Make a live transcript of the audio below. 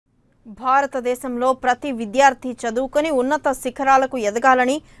భారతదేశంలో ప్రతి విద్యార్థి చదువుకొని ఉన్నత శిఖరాలకు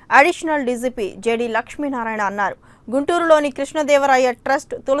ఎదగాలని additional DGP JD Lakshmi Narayana అన్నారు. గుంటూరులోని కృష్ణదేవరాయ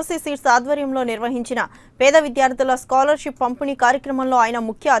ట్రస్ట్ తులసి సీడ్స్ ఆధ్వర్యంలో నిర్వహించిన పేద విద్యార్థుల స్కాలర్షిప్ పంపిణీ కార్యక్రమంలో ఆయన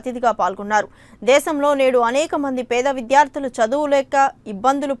ముఖ్య అతిథిగా పాల్గొన్నారు. దేశంలో నేడు అనేక మంది పేద విద్యార్థులు చదువులేక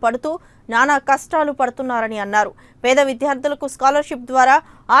ఇబ్బందులు పడుతూ నానా కష్టాలు పడుతున్నారని అన్నారు. పేద విద్యార్థులకు స్కాలర్షిప్ ద్వారా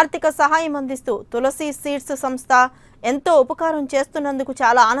ఆర్థిక సహాయం అందిస్తూ తులసి సీడ్స్ సంస్థ ఎంతో ఉపకారం చేస్తున్నందుకు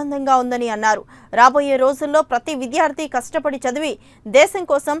చాలా ఆనందంగా ఉందని అన్నారు. రాబోయే రోజుల్లో ప్రతి విద్యార్థి కష్టపడి చదివి దేశం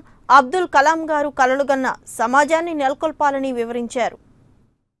కోసం అబ్దుల్ కలాం గారు కలలుగన్న సమాజాన్ని నెలకొల్పాలని వివరించారు.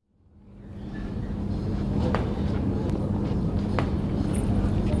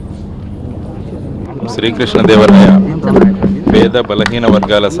 శ్రీకృష్ణదేవరాయ పేద బలహీన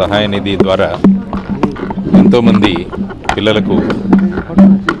వర్గాల సహాయ నిధి ద్వారా ఎంతోమంది పిల్లలకు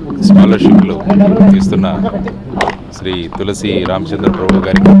స్కాలర్షిప్లు ఇస్తున్న శ్రీ తులసి రామచంద్ర ప్రభు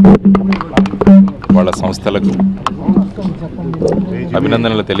గారికి వాళ్ళ సంస్థలకు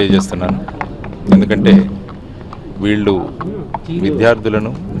అభినందనలు తెలియజేస్తున్నాను. ఎందుకంటే వీళ్ళు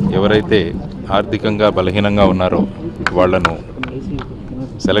విద్యార్థులను ఎవరైతే ఆర్థికంగా బలహీనంగా ఉన్నారో వాళ్ళను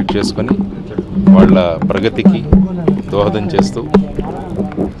సెలెక్ట్ చేసుకొని వాళ్ళ ప్రగతికి దోహదం చేస్తూ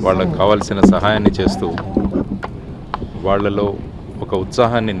వాళ్ళకు కావాల్సిన సహాయాన్ని చేస్తూ వాళ్ళలో ఒక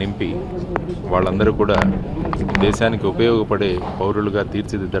ఉత్సాహాన్ని నింపి వాళ్ళందరూ కూడా దేశానికి ఉపయోగపడే పౌరులుగా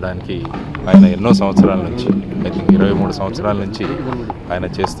తీర్చిదిద్దడానికి ఆయన ఎన్నో సంవత్సరాల నుంచి ఐ థింక్ 23 సంవత్సరాల నుంచి ఆయన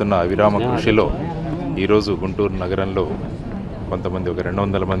చేస్తున్న అవిరామ కృషిలో ఈరోజు గుంటూరు నగరంలో కొంతమంది ఒక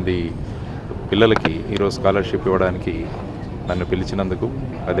 200 మంది పిల్లలకి ఈరోజు స్కాలర్షిప్ ఇవ్వడానికి నన్ను పిలిచినందుకు,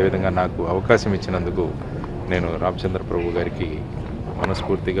 అదేవిధంగా నాకు అవకాశం ఇచ్చినందుకు నేను రామచంద్ర ప్రభు గారికి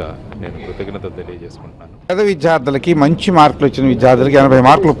మనస్ఫూర్తిగా నేను కృతజ్ఞతలు తెలియజేసుకుంటున్నాను. పేద విద్యార్థులకి మంచి మార్కులు వచ్చిన విద్యార్థులకి 80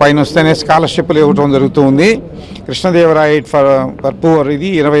 మార్కులు పైన వస్తేనే స్కాలర్షిప్లు ఇవ్వడం జరుగుతుంది. కృష్ణదేవరాయ ఫర్ పువర్ ఇది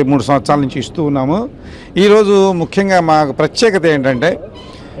 23 సంవత్సరాల నుంచి ఇస్తూ ఉన్నాము. ఈరోజు ముఖ్యంగా మాకు ప్రత్యేకత ఏంటంటే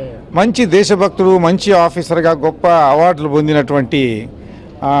మంచి దేశభక్తుడు, మంచి ఆఫీసర్గా గొప్ప అవార్డులు పొందినటువంటి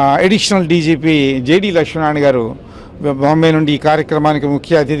additional DGP JD Lakshmi Narayana గారు బాంబే నుండి ఈ కార్యక్రమానికి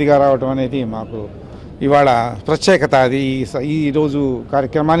ముఖ్య అతిథిగా రావడం అనేది మాకు ఇవాళ ప్రత్యేకత. అది ఈరోజు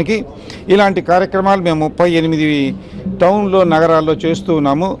కార్యక్రమానికి ఇలాంటి కార్యక్రమాలు మేము 38 టౌన్లో నగరాల్లో చేస్తూ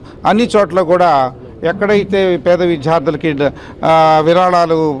ఉన్నాము. అన్ని చోట్ల కూడా ఎక్కడైతే పేద విద్యార్థులకి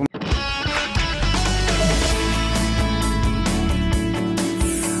విరాళాలు